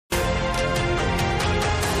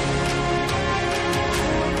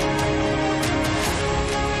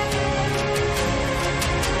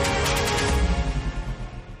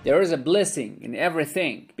There is a blessing in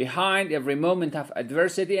everything. Behind every moment of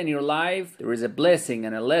adversity in your life, there is a blessing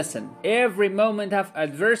and a lesson. Every moment of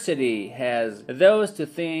adversity has those two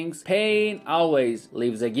things. Pain always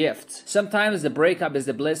leaves a gift. Sometimes the breakup is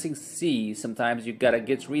the blessing. See, sometimes you gotta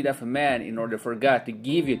get rid of a man in order for God to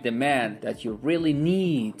give you the man that you really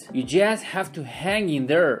need. You just have to hang in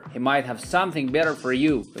there. He might have something better for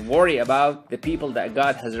you. Don't worry about the people that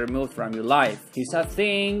God has removed from your life. He saw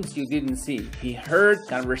things you didn't see. He heard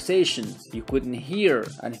conversations you couldn't hear,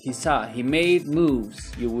 and he made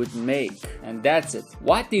moves you wouldn't make. And that's it.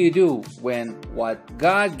 What do you do when what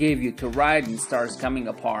God gave you to ride starts coming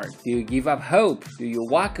apart? Do you give up hope? Do you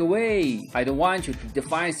walk away? I don't want you to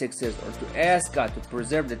define success or to ask God to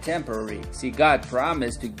preserve the temporary. See, God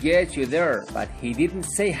promised to get you there, but He didn't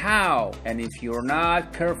say how. And if you're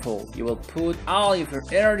not careful, you will put all of your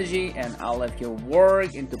energy and all of your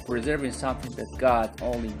work into preserving something that God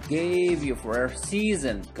only gave you for a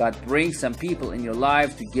season. God brings some people in your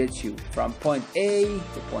life to get you from point A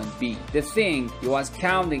to point B. The thing you was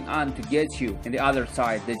counting on to get you in the other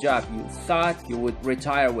side, the job you thought you would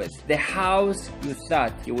retire with, the house you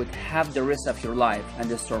thought you would have the rest of your life, and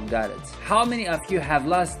the storm got it. How many of you have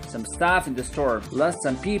lost some stuff in the storm, lost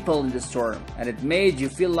some people in the storm, and it made you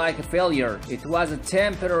feel like a failure? It was a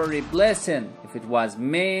temporary blessing. If it was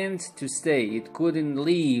meant to stay, it couldn't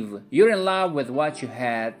leave. You're in love with what you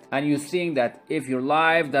had, and you think that if your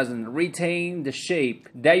life doesn't retain the shape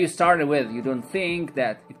that you started with, you don't think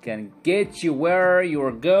that it can get you where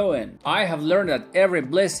you're going. I have learned that every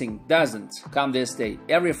blessing doesn't come this day.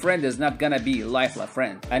 Every friend is not gonna be a lifelong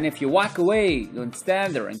friend. And if you walk away, don't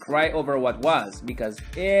stand there and cry over what was, because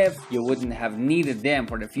if you wouldn't have needed them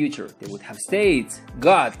for the future, they would have stayed.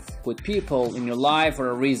 God put people in your life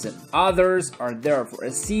for a reason. Others are there for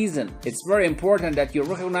a season. It's very important that you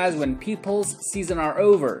recognize when people's season are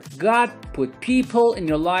over. God put people in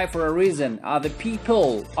your life for a reason. Other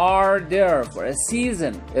people are there for a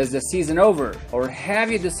season. Is the season over? Or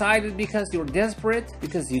have you decided because you're desperate,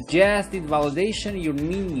 because you just need validation, you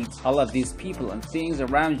need all of these people and things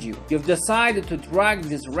around you? You've decided to drag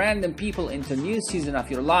these random people into a new season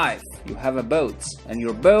of your life. You have a boat, and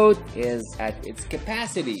your boat is at its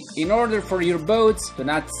capacity. In order for your boat to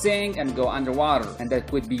not sink and go underwater, and that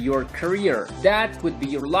could be your career, that could be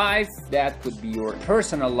your life, that could be your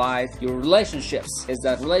personal life, your relationships. Is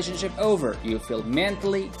that relationship over? Do you feel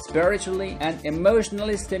mentally, spiritually, and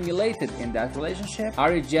emotionally stimulated in that relationship?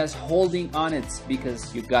 Are you just holding on it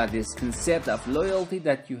because you got this concept of loyalty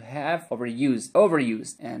that you have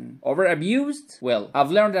overused and over-abused? Well, I've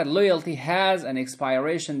learned that loyalty has an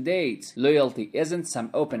expiration date. Loyalty isn't some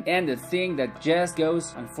open-ended thing that just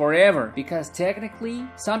goes on forever, because technically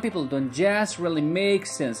some people don't just really make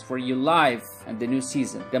sense for your life and the new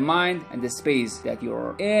season, the mind and the space that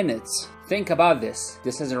you're in it. Think about this.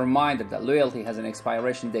 This is a reminder that loyalty has an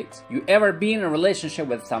expiration date. You ever been in a relationship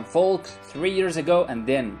with some folks 3 years ago and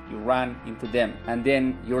then you run into them and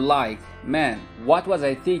then you're like, man, what was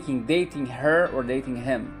I thinking dating her or dating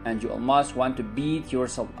him? And you almost want to beat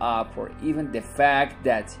yourself up for even the fact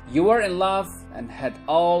that you were in love and had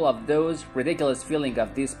all of those ridiculous feelings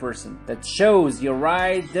of this person. That shows you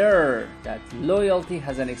right there that loyalty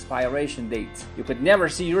has an expiration date. You could never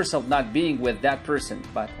see yourself not being with that person,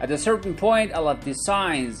 but at a certain point, all of these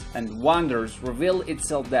signs and wonders reveal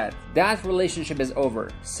itself that that relationship is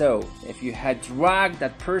over. So if you had dragged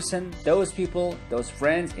that person, those people, those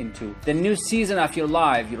friends into the new season of your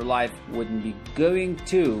life wouldn't be going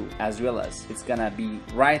to as well as it's gonna be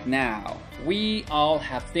right now. We all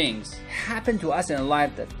have things happen to us in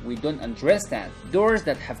life that we don't understand, doors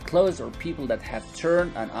that have closed or people that have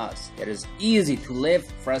turned on us. It is easy to live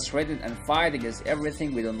frustrated and fight against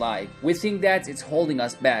everything we don't like. We think that it's holding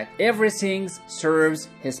us back. Everything serves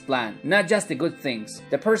His plan, not just the good things.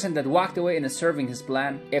 The person that walked away in serving His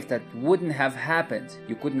plan, if that wouldn't have happened,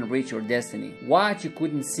 you couldn't reach your destiny. What you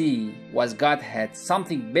couldn't see was God had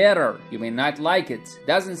something better. You may not like it,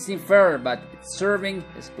 doesn't seem fair, but it's serving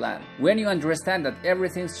His plan. When you understand that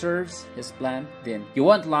everything serves His plan, then you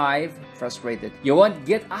won't live frustrated. You won't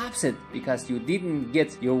get upset because you didn't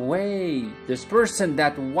get your way. This person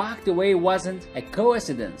that walked away wasn't a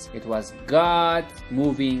coincidence. It was God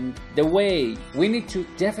moving the way. We need to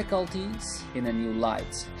difficulties in a new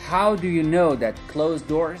light. How do you know that closed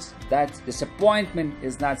doors, that disappointment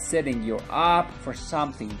is not setting you up for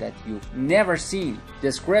something that you've never seen?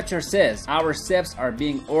 The scripture says our steps are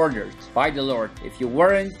being ordered by the Lord. If you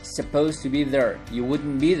weren't supposed to be there, you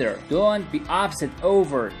wouldn't be there. Don't be upset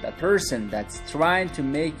over that person person that's trying to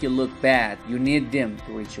make you look bad. You need them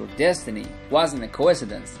to reach your destiny. It wasn't a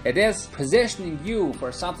coincidence. It is positioning you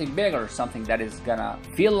for something bigger, something that is gonna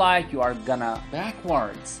feel like you are gonna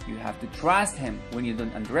backwards. You have to trust him when you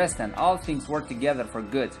don't understand. All things work together for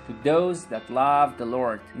good to those that love the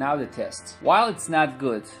Lord. Now the test. While it's not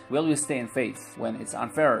good, will you stay in faith when it's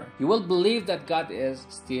unfair? You will believe that God is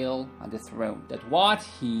still on the throne, that what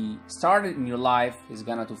he started in your life is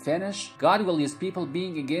gonna to finish. God will use people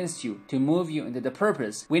being against you to move you into the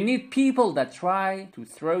purpose. We need people that try to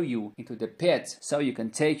throw you into the pit so you can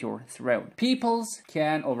take your throne. Peoples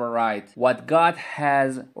can override what God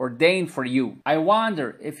has ordained for you. I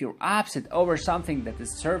wonder if you're upset over something that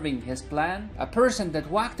is serving his plan. A person that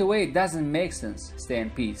walked away doesn't make sense. Stay in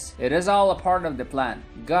peace. It is all a part of the plan.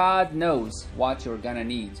 God knows what you're gonna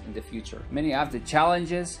need in the future. Many of the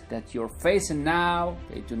challenges that you're facing now,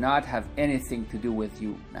 they do not have anything to do with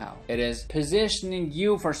you now. It is positioning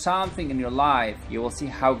you for something in your life. You will see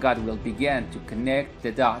how God will begin to connect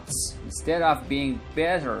the dots. Instead of being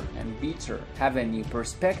better and bitter, have a new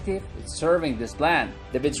perspective. It's serving this plan.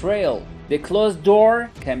 The betrayal, the closed door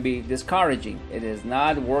can be discouraging. It is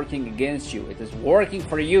not working against you. It is working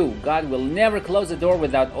for you. God will never close a door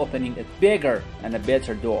without opening a bigger and a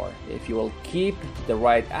better door. If you will keep the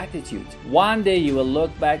right attitude, one day you will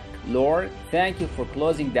look back, Lord, thank you for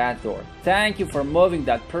closing that door. Thank you for moving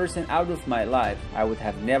that person out of my life. I would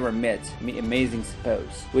have never met me amazing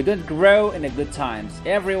suppose. We don't grow in the good times.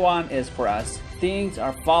 Everyone is for us. Things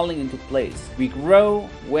are falling into place. We grow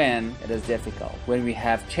when it is difficult, when we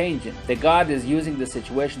have changes. The God is using the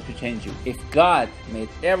situation to change you. If God made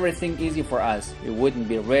everything easy for us, we wouldn't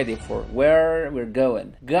be ready for where we're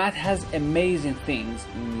going. God has amazing things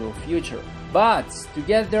in your future. But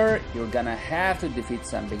together, you're gonna have to defeat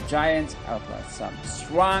some big giants, outlast some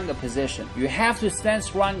strong opposition. You have to stand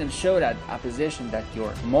strong and show that opposition that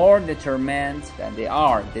you're more determined than they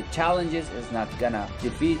are. The challenges is not gonna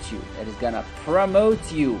defeat you. It is gonna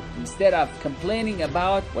promote you. Instead of complaining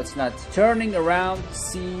about what's not turning around,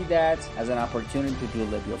 see that as an opportunity to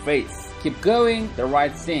live your faith. Keep going the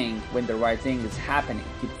right thing when the right thing is happening.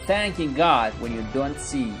 Keep thanking God when you don't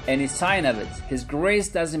see any sign of it. His grace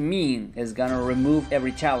doesn't mean He's gonna remove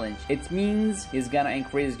every challenge. It means He's gonna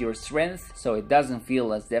increase your strength so it doesn't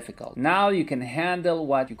feel as difficult. Now you can handle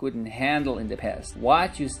what you couldn't handle in the past.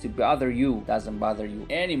 What used to bother you doesn't bother you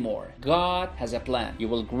anymore. God has a plan. You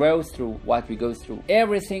will grow through what we go through.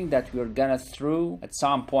 Everything that we're gonna through at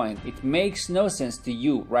some point, it makes no sense to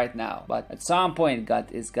you right now. But at some point,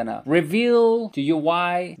 God is gonna reveal to you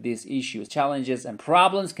why these issues, challenges, and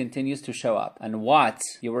problems continues to show up and what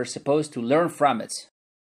you were supposed to learn from it.